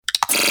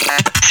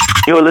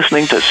You're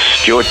listening to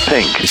Stuart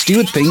Pink.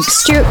 Stuart Pink.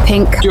 Stuart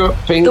Pink. Stuart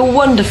Pink. The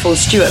wonderful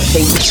Stuart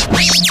Pink.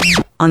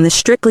 On the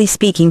Strictly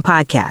Speaking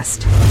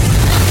podcast.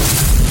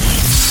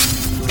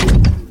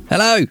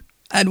 Hello,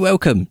 and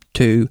welcome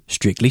to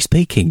Strictly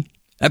Speaking,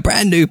 a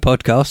brand new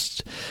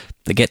podcast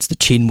that gets the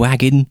chin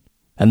wagging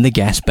and the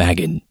gas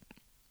bagging,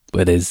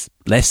 where there's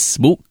less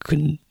smoke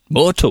and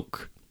more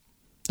talk.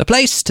 A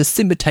place to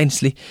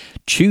simultaneously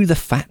chew the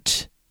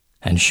fat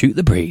and shoot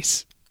the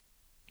breeze,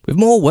 with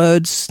more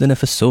words than a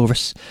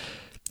thesaurus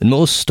and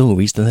more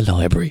stories than a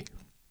library.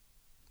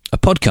 A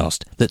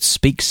podcast that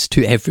speaks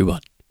to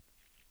everyone,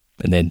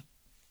 and then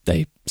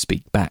they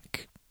speak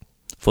back.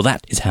 For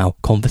that is how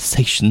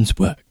conversations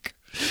work.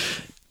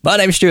 My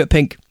name's Stuart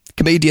Pink,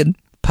 comedian,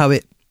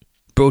 poet,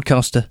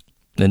 broadcaster,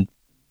 and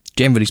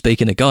generally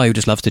speaking, a guy who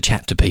just loves to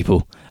chat to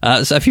people.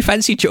 So if you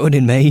fancy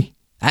joining me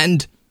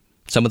and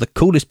some of the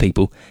coolest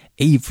people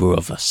either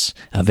of us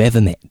have ever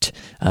met,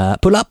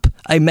 pull up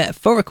a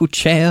metaphorical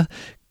chair,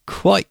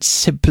 quite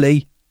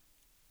simply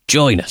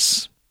join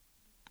us.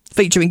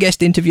 Featuring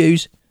guest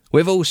interviews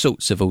with all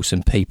sorts of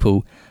awesome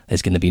people.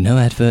 There's going to be no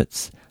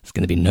adverts, there's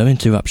going to be no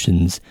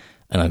interruptions,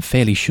 and I'm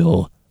fairly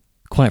sure,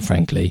 quite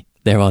frankly,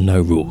 there are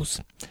no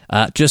rules.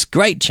 Just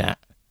great chat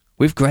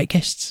with great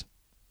guests.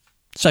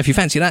 So if you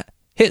fancy that,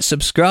 hit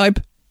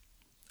subscribe,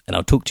 and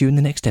I'll talk to you in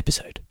the next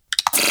episode.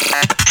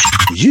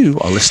 You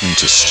are listening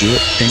to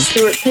Stuart Pink.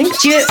 Stuart Pink.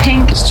 Stuart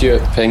Pink.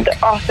 Stuart Pink. The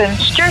awesome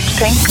Stuart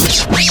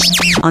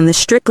Pink. On the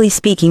Strictly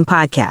Speaking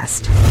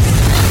podcast.